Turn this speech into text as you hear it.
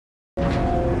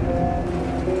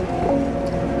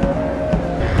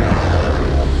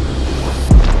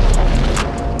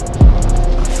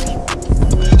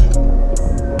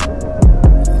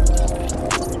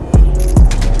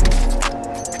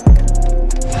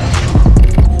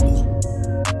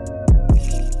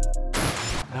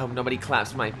nobody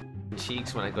claps my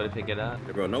cheeks when I go to pick it up.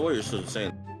 Hey, bro, no way you're still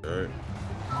saying alright.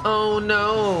 Oh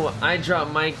no, I dropped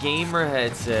my gamer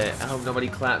headset. I hope nobody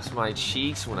claps my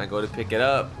cheeks when I go to pick it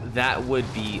up. That would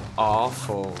be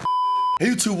awful. Hey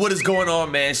YouTube, what is going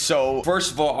on, man? So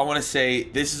first of all, I want to say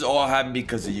this is all happened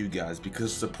because of you guys,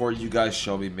 because the support you guys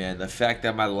show me, man. The fact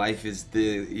that my life is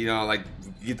like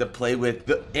you get to play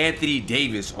with Anthony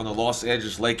Davis on the Los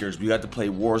Angeles Lakers. We got to play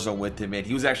Warzone with him, man.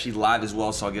 He was actually live as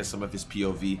well, so I'll get some of his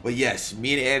POV. But yes,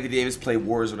 me and Anthony Davis play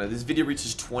Warzone. If this video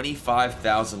reaches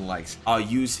 25,000 likes, I'll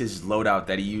use his loadout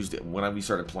that he used when we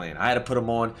started playing. I had to put him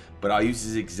on, but I'll use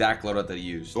his exact loadout that he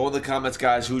used. Go in the comments,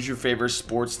 guys. Who's your favorite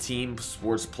sports team,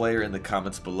 sports player in the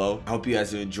comments below. I hope you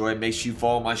guys enjoy. Make sure you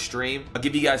follow my stream. I'll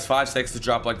give you guys 5 seconds to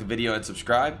drop like the video and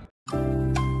subscribe.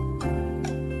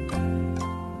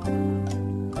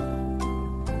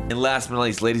 And last but not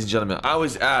least, ladies and gentlemen, I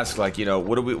always ask, like, you know,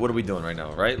 what are we doing right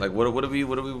now, right? Like, what are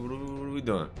we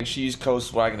doing? Make sure you use code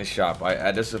SWAGG in the shop. I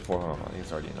add that support. Hold on,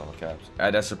 it's already in all caps.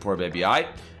 Add that support, baby. All right,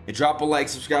 and drop a like,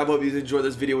 subscribe. Hope you enjoyed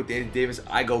this video with Anthony Davis.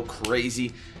 I go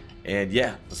crazy. And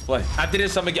yeah, let's play. After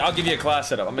this, I'll give you a class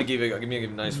setup. I'm gonna give you a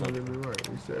nice one.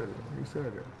 He said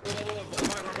it.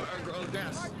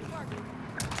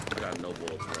 I got no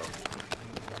bullets, bro.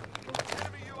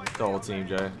 The whole team,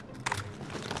 Jay.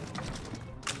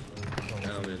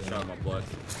 I'm gonna shot my butt.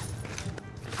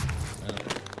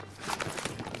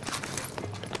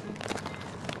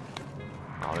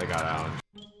 Oh, they got out.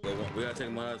 We gotta take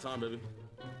them one at a time, baby.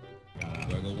 We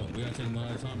gotta take them one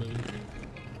at a time, baby.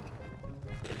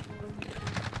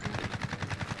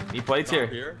 He plays here.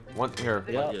 Here? One here.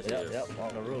 Yep, Yes, yep,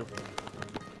 on the roof.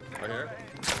 Right here?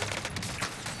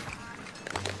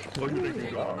 Where you think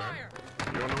you going, man?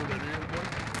 You don't know who that is, boy?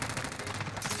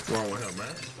 What's wrong with him,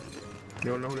 man? You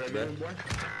don't know who that is, boy?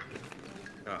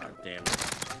 God damn it.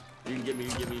 You can get me,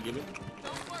 you can get me.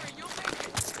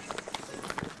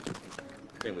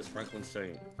 Name was Franklin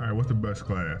Sane. Alright, what's the best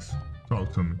class?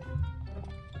 Talk to me.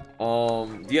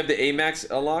 Do you have the AMAX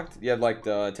unlocked? You have like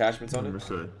the attachments on it?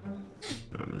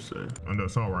 Let me see. Under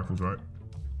assault rifles, right?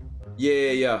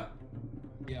 Yeah. Yep,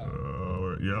 I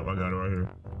got it right here.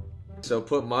 So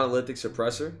put monolithic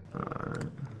suppressor.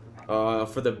 Alright.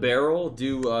 For the barrel,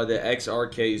 do the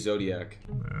XRK Zodiac.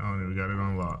 Man, I don't even got it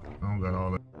unlocked. I don't got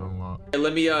all that unlocked. Hey,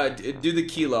 let me do the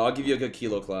kilo. I'll give you a good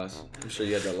kilo class. I'm sure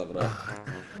you have that leveled up.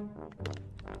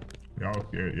 Y'all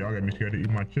got me scared to eat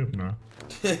my chips now.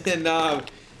 Nah,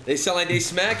 they sound like they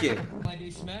smacking.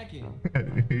 He's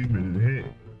been hit.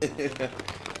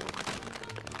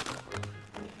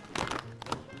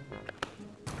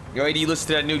 Yo, AD, you listen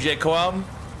to that new J. Cole album?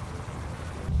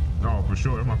 Oh, for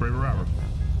sure. That's my favorite rapper.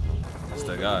 That's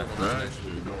the guy. Right.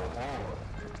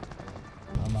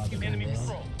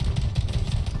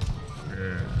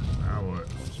 Yeah, now what?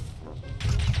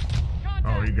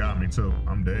 Oh, he got me too.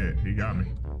 I'm dead. He got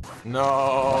me.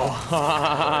 No.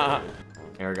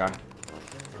 Here we go.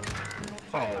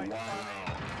 Oh,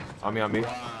 wow. On me.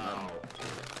 Wow.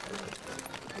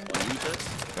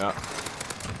 Yeah.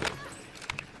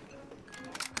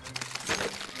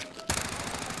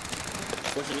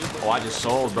 Oh, I just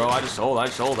sold, bro. I sold. No,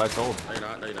 you're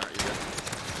not. You're good.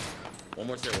 One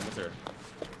more stair.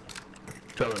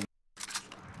 Tell him.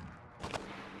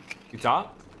 You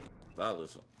top? I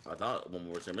thought one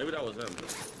more stair. Maybe that was him.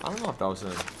 I don't know if that was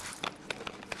him.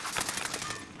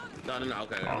 No,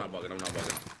 okay. I'm not bugging.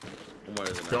 One more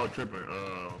isn't Y'all tripping.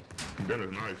 That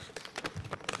is nice.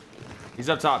 He's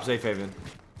up top, safe haven.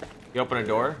 You open a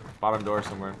door? Bottom door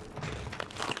somewhere.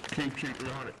 Keep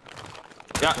 300.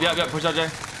 Yeah. Push out, Jay.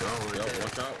 Yo,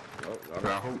 watch out. I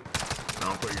hope. I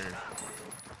don't play games.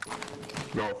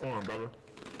 Y'all form, brother.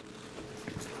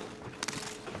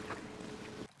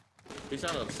 He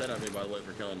sounded upset at me, by the way,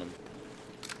 for killing him.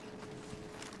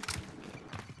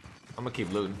 I'm gonna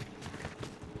keep looting.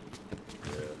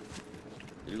 Yeah.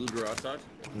 Did you loot your outside?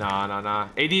 Nah.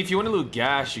 AD, if you want to loot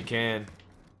gas, you can.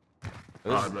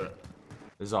 I bet.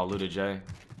 This is all looted, Jay.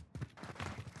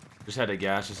 Just had a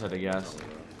gas.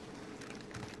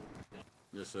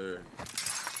 Yes, sir.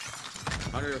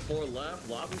 104 left.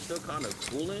 Lobby still kind of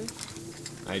cooling.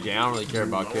 Hey, Jay, I don't really care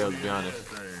about kills, to be honest.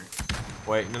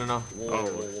 Wait, no. Whoa,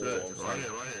 Shit. Right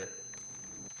here.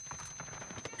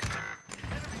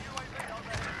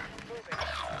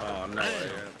 Oh, no.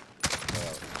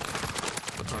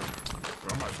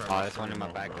 Oh, there's one in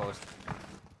my back post.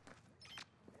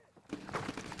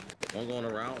 One going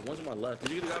around. One's on my left.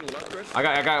 Did you get the guy on the left, Chris? I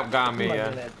got a guy on me,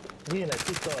 yeah. He in that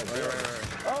two-star. Right.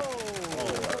 Oh.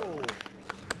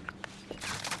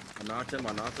 I knocked him.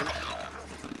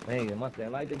 Man, it must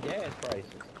have like the gas prices.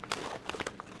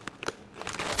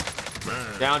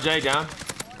 Man. Down, Jay, down.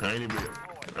 I ain't even.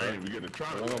 Hey, we get to try.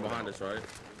 One more behind us, right?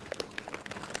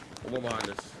 One more behind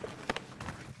us.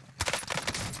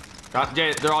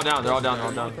 Jay, they're all down. They're all down. They're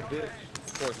all down.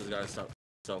 Of course, this guy's self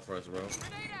first, bro.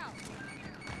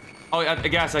 Oh, I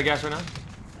guess right now.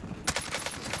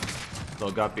 Low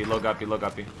guppy, low guppy, low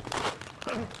guppy.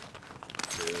 Dude,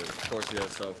 of course he has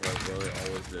self first, bro. They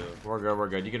always do. We're good, we're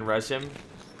good. You can res him.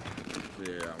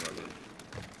 Yeah, I'm ready.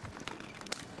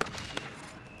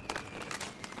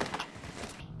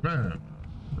 Man,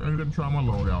 I'm gonna try my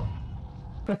loadout.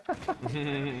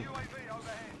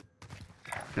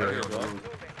 Right here, bro.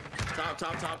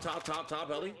 Top,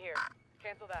 Ellie. Here.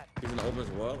 Cancel that. He's in the open as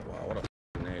well. Wow, what a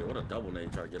nade. What a double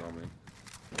nade try to get on me.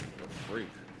 What a freak.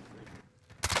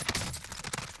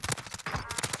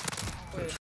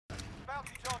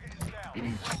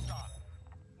 I'm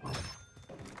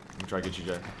trying to get you,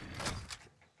 Jay.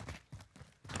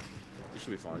 You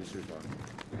should be fine. You should be fine.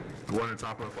 One on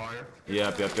top of the fire.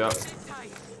 Yep.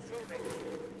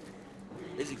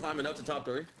 Is he climbing up to top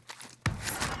 3?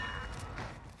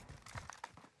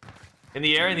 In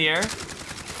the air, in the air.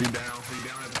 He down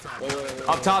at the top.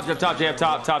 Whoa. Up top, Jay, up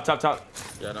top.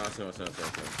 Yeah, no, I see him.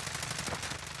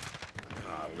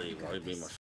 Golly, bro, he beat my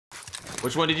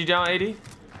Which one did you down, AD?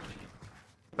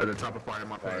 At the top of fire,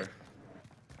 my fire.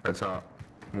 At top.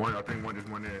 One, I think one just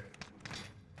went there.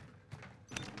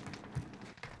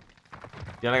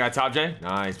 Yeah, I got top, Jay.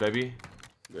 Nice, baby.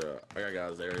 Yeah, I got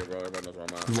guys there, bro. Everybody knows where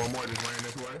I'm at. One more just ran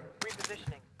this way.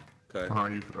 Repositioning. Okay.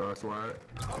 Behind you, Swagg.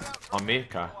 On me?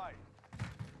 Okay.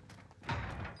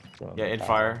 Yeah, in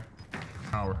fire.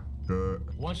 Tower. Good.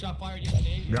 One shot fired.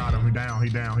 Yesterday. Got him.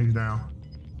 He's down.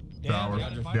 Tower.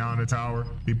 Down the tower.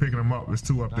 He picking him up. There's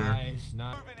 2 up there. Nice.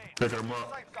 Picking him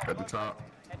up at the top.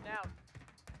 Head down.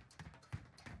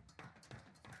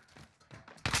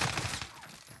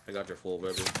 I got your full,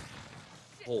 baby.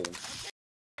 Oh, shit.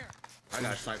 I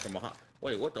got sniped from behind.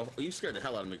 Wait, what the? You scared the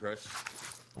hell out of me, Chris.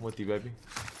 I'm with you, baby.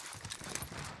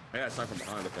 I got sniped from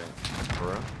behind the thing. For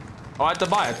real? Oh, at the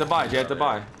buy, Jay, at the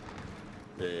buy.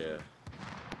 Yeah.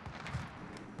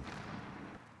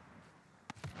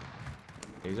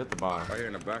 He's at the buy. Right here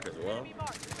in the back as well.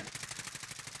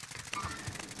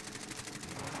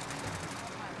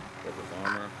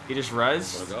 He just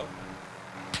res. Wanna go?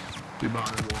 He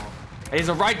behind the wall. Hey, he's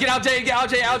a right. Get out, Jay.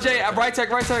 Right tech.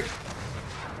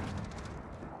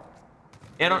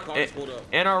 And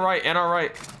our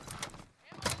right.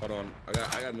 Hold on. I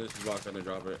got this box. I'm gonna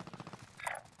drop it.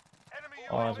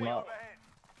 Oh, it's not.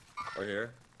 Right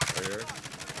here.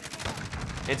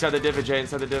 Inside the divot, Jay.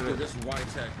 Inside the Dude, divot. this white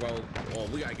tech, bro. Oh,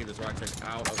 we gotta get this white tech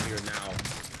out of here now.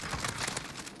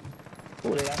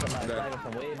 Ooh, they got somebody fighting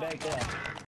from way back there.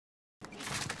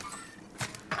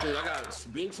 Dude, I got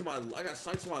sights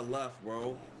to my left,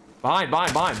 bro. Behind.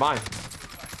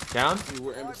 Down. Dude,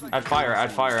 we're in between. Add fire.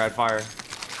 Enemy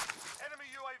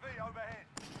UAV overhead.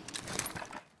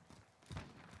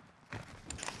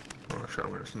 Oh, shot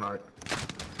with a snipe.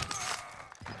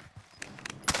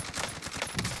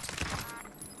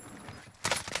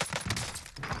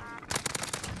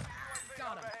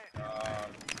 Got him.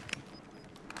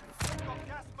 Got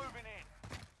gas moving in.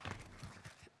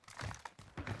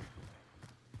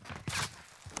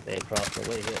 They crossed the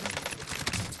way, hitting.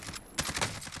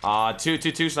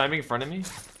 2 sniping in front of me.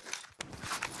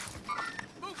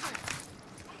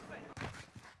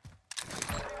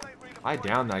 I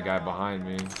downed that guy behind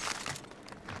me.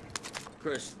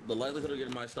 Chris, the likelihood of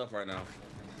getting my stuff right now.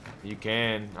 You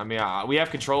can. I mean, we have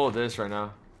control of this right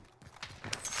now.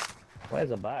 Where's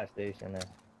the buy station at?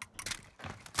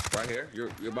 Right here. You're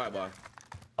bye.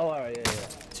 Oh, alright, yeah.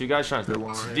 2 guys trying to. Good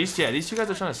one. These 2 guys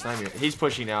are trying to snipe me. He's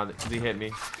pushing now. He hit me.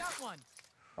 Got one.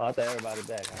 Oh, I thought everybody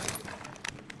back.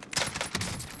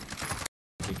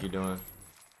 I think you're doing.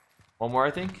 One more,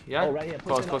 I think. Yeah. Oh, right here.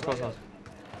 Close. Right here.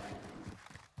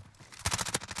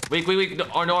 Weak. No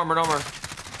armor.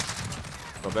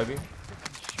 Go, baby.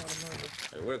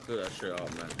 Hey, we're clear that shit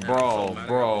off, man. Bro.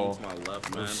 To my left,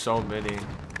 man. There's so many. I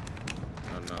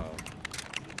know.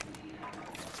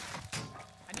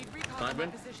 I need recon Sniping? in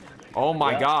my position. Oh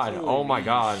my god. Oh my Holy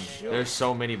god. shit. There's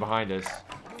so many behind us.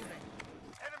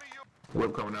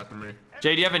 Whip coming after me.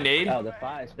 Jay, do you have a nade? Oh, the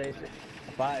fire station.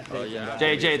 The fire station. yeah.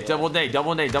 Jay, double nade top.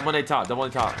 Double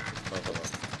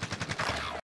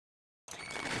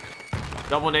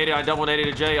naded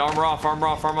to Jay. Armor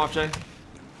off, Jay.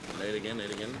 Nade again.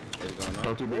 Nade's going Don't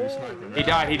up. too big sniper. He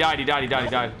died.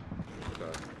 Okay.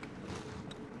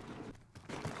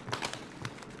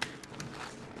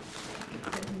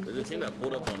 There's a team that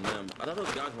pulled up on them. I thought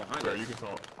those guys behind Yeah, us. you can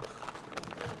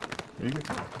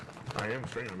talk. I am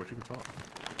streaming, but you can talk.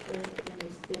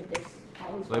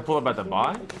 So they pull up at the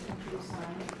bot?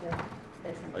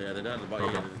 Oh yeah, they're down at the buy.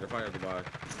 Yeah, they're fighting at the buy.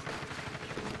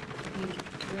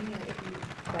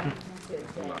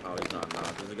 Oh, he's not. Nah.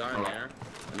 There's a guy in there,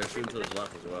 and they're shooting to his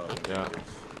left as well. Yeah.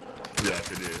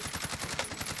 Yes, it is.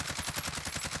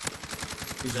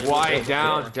 He's wide,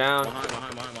 down. Behind.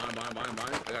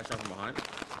 I got shot from behind.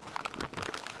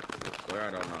 Where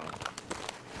I don't know.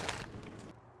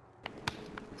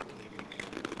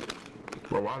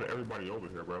 Bro, why is everybody over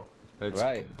here, bro?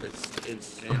 Right. It's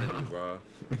insanity, bro.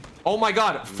 Oh my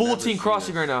God, full Never team seen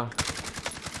crossing this. right now.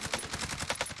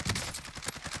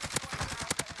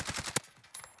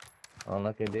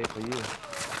 Unlucky day for you.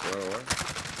 Where?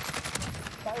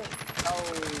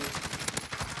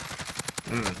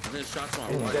 I mean, shots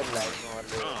on right.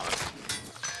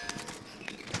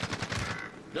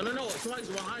 No. Somebody's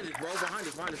behind us, bro. Behind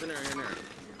us. In there. Oh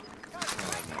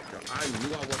my God. I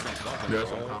knew I wasn't fucking. There's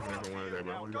some confidence in one of that,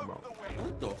 bro. What are you talking about?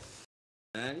 What the f?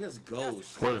 Man, he has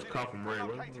ghosts. What is cop from Ray?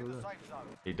 What is that?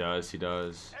 He does.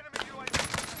 There's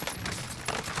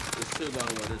two, by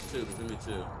the way. There's gonna be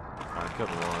two. I killed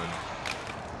one.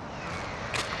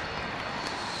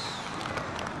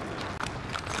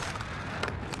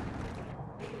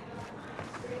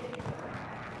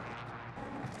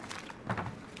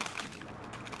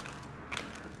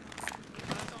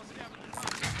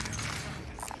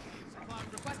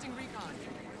 Requesting recon.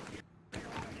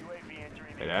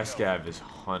 Hey, that scav is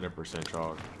 100%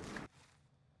 chalk.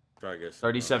 Try, I guess.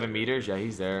 37 meters. Yeah,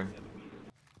 he's there.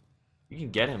 You can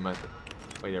get him. Wait,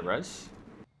 there, res?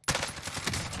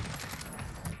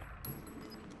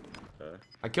 Okay.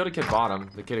 I killed a kid bottom.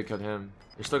 The kid who killed him.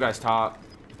 There's still guys top.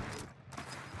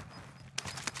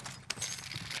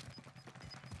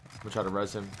 I'm gonna try to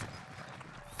res him.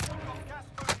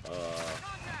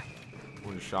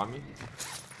 Who just shot me?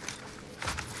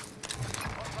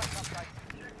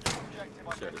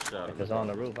 Shot. If it's on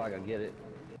the roof, I can get it.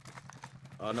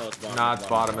 Oh no, it's bottom. Nah, it's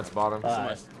bottom. It's bottom.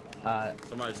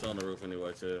 Somebody's still on the roof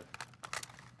anyway too.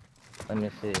 Let me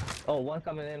see. Oh, one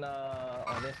coming in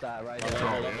on this side right here.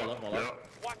 My left.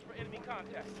 Watch for enemy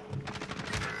contact.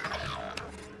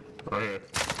 Right here.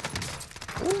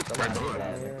 Ooh, Right somebody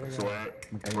behind there. you. Swag.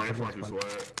 Right in front of you,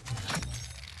 Swag.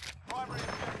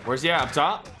 Where's he at? Up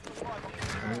top?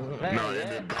 Man, No, yeah. it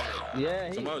didn't.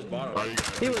 Yeah, Somebody's Oh, bottom. you got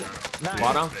it. he was nah,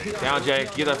 Bottom? he on Down, the- Jay. he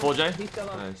on Get the that full, roof. Jay. He's still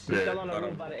on, Nice. he's still on the Got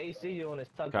roof him. by the ACU on his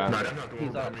tuck. Okay. Nah, that's not the one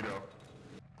He's by on. me, though.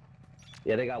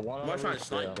 Yeah, they got one on I'm the trying roof to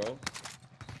snipe, still. bro.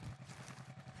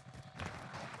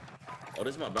 Oh,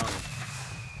 this is my bounty.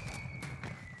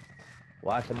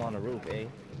 Watch him on the roof, eh?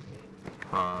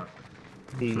 Alright.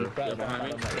 He Sure. probably Yeah, behind got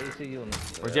me. on the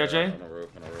ACU. Where's he at, Jay?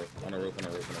 On the roof.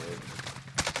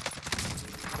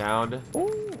 Downed.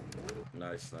 Ooh.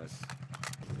 Nice.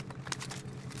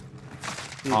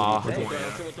 Aw. Which Hey, one, I'm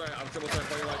yeah? triple threat.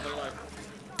 Play your life.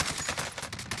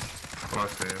 Oh, I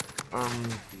stand.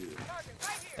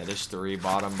 Yeah, there's 3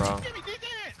 bottom, bro.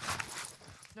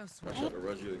 No I sweat. should have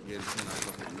rushed you again, and I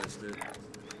fucking missed it.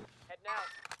 Head now.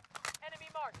 Enemy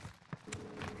marked.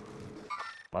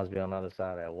 Must be on the other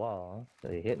side of that wall, huh?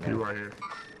 So he hit You me. right here.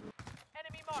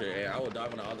 Enemy marked. Shit, hey, I would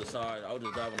dive on the other side. I would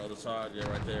just dive on the other side, yeah,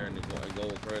 right there, and then go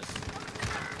with Chris.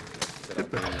 Sit up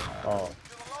there. Oh.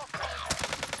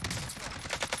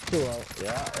 2-0.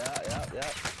 Yeah.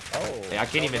 Oh. Hey, I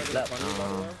can't even.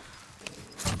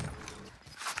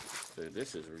 Dude,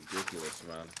 this is ridiculous,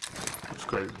 man. It's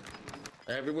crazy.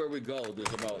 Everywhere we go,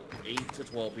 there's about 8 to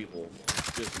 12 people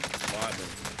just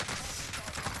vibing.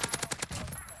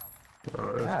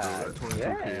 That's 22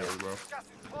 yeah. kills, bro.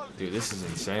 Dude, this is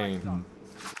insane.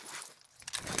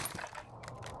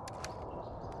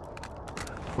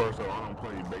 First of all, I don't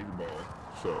play baseball,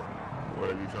 so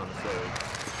whatever you trying to say.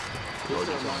 You Oh,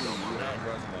 just have on my head.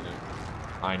 breath money.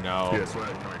 I know. Yeah,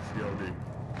 Swag, nice. COD.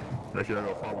 Make sure I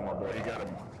go follow my boy. He got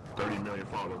 30 million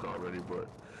followers already, but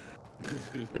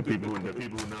the people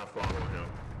who not following him,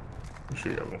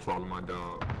 shit, I'm gonna follow my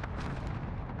dog.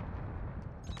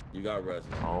 You got rest.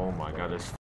 Oh my God,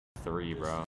 there's 3,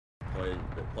 bro.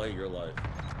 Play your life.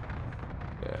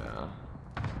 Yeah.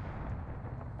 I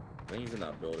think he's in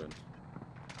that building.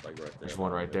 Like right there. There's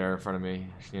one right there in front of me.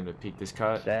 Just need to peek this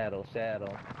cut. Shadow.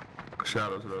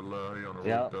 Shout out to the love. He on the roof,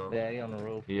 Yep. though. Yeah, he on the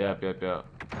roof. Yep.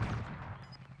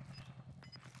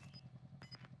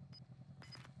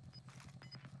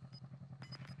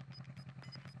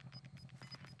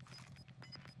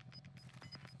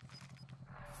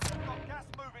 Got gas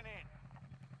moving in.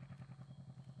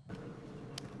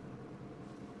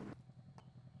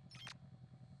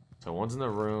 So one's in the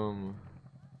room.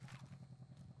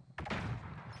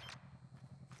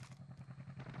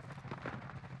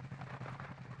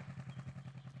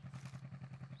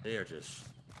 They are just.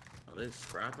 Are they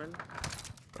scrapping?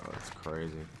 Oh, it's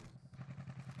crazy.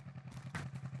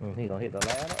 He gonna hit the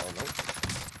ladder? Oh, nope.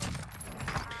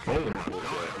 Oh my god,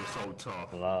 that was so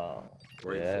tough. Wow.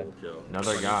 Great Yeah. full kill.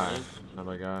 Another guy.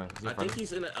 Another guy. Is he I think funny?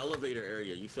 he's in the elevator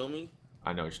area. You feel me?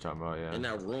 I know what you're talking about, yeah. In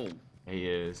that room. He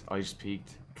is. Oh, he just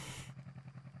peeked.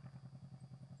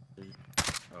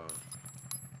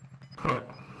 Huh.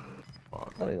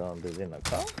 Fuck. What are you gonna do? Get in the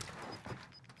car?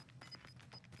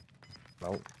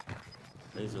 Nope.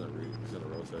 He's in the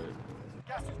rotate.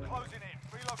 Gas is closing in.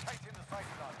 Relocating the safe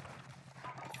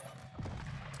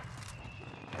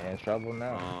zone. In trouble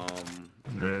now.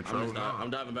 Yeah, trouble now. I'm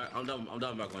diving back. I'm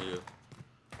diving back on you.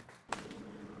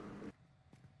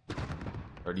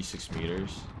 36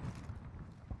 meters.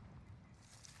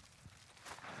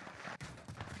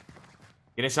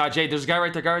 Get inside, Jade. There's a guy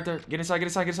right there. Get inside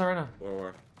right now.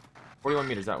 Where? 41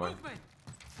 meters that way.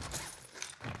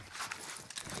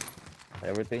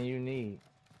 Everything you need.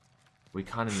 We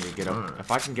kind of need to get up.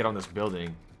 If I can get on this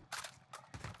building,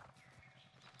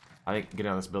 I think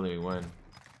getting on this building we win.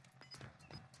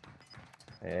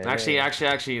 Yeah. Actually, I'm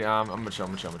gonna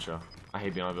chill. I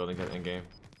hate being on a building in game.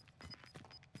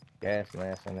 Gas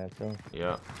mask in that too.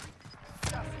 Yeah.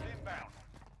 Gas is inbound.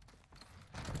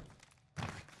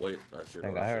 Wait, that's your I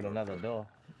think door. I heard another door.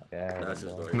 Yeah, I heard That's a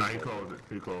his door. door. Nah, he closed it.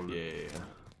 He closed it. Yeah.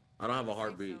 I don't have a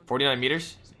heartbeat. 49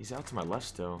 meters. He's out to my left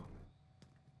still.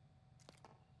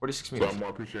 46 So meters. I'm more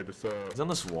appreciate the sub. He's on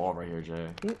this wall right here, Jay.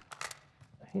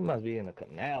 He must be in the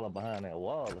canal or behind that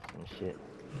wall or some shit.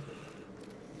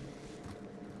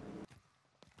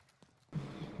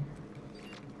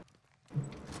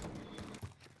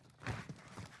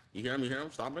 You hear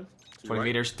him? Stopping? To 20 your right?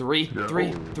 meters.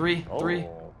 Three.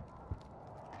 Oh.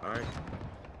 Alright.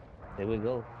 Here we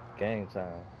go. Game time.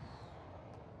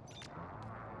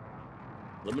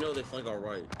 Let me know if they flank our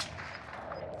right.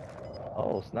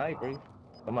 Oh, sniper.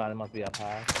 Come on, it must be up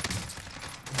high.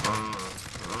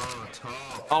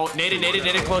 Tough. Oh,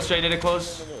 naded close, Jay. Naded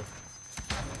close. Gas is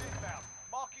inbound.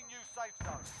 Marking new safe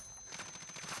zone.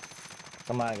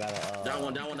 Somebody got a. Down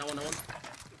one. Driving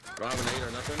 8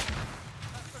 or nothing.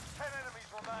 Less than 10 enemies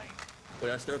remain. Wait,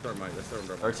 that's their thermite.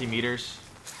 13 meters.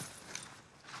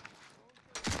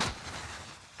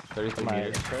 33 Somebody in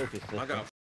meters. the trophy system. I got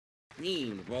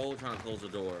fiend, bro, trying to close the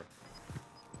door.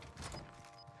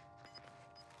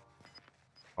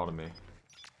 Call to me.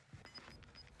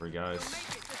 3 guys.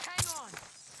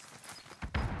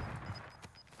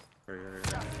 Here.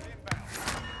 Gas is inbound.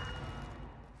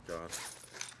 God.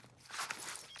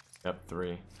 Yep, 3.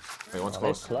 Wait, one's They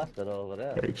close. clustered over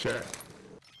there. Hey, chat.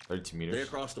 32 They meters.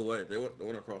 across the way. They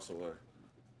went across the way.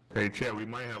 Hey, chat. We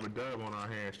might have a dub on our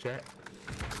hands, chat.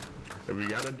 If we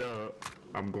got a dub,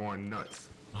 I'm going nuts.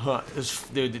 Huh,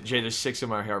 dude, Jay, there's 6 in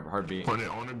my heartbeat. Put it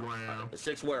on the ground.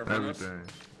 6 where? From us? Everything.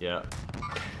 Yeah.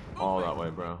 All that way,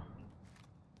 bro.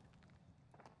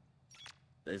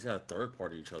 They just got third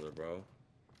party each other, bro.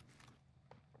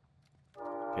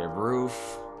 Okay,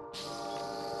 roof.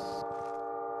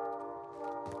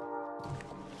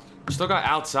 Still got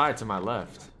outside to my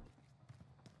left.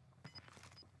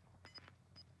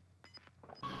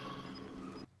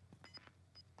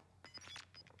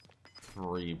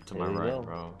 Three to my There you right, go.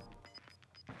 bro.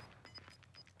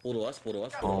 Pull to us.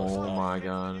 Oh my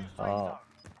god. Oh.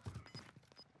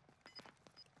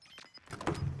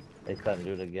 They cutting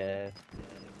through the gas.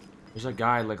 There's a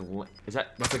guy like,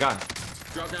 that's the guy.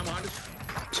 Drop down behind us.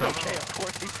 Tough. Of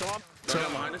course he saw him. Drop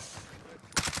down behind us.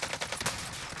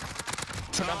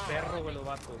 Está perro, güey, los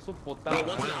vatos. Su puta Bro, one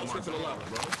madre. down. Switch to the left,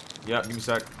 bro. Yeah, give me a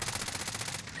sec.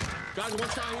 Guys, one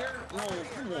shot here. No,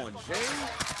 come on, Jay.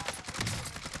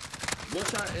 One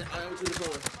shot. I am to the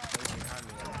corner.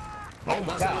 Oh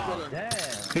my god.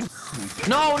 Damn.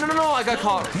 No, I got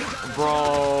caught.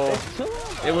 Bro.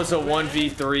 It was a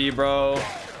 1v3, bro.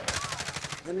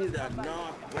 I need that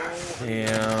knock, bro.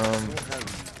 Damn.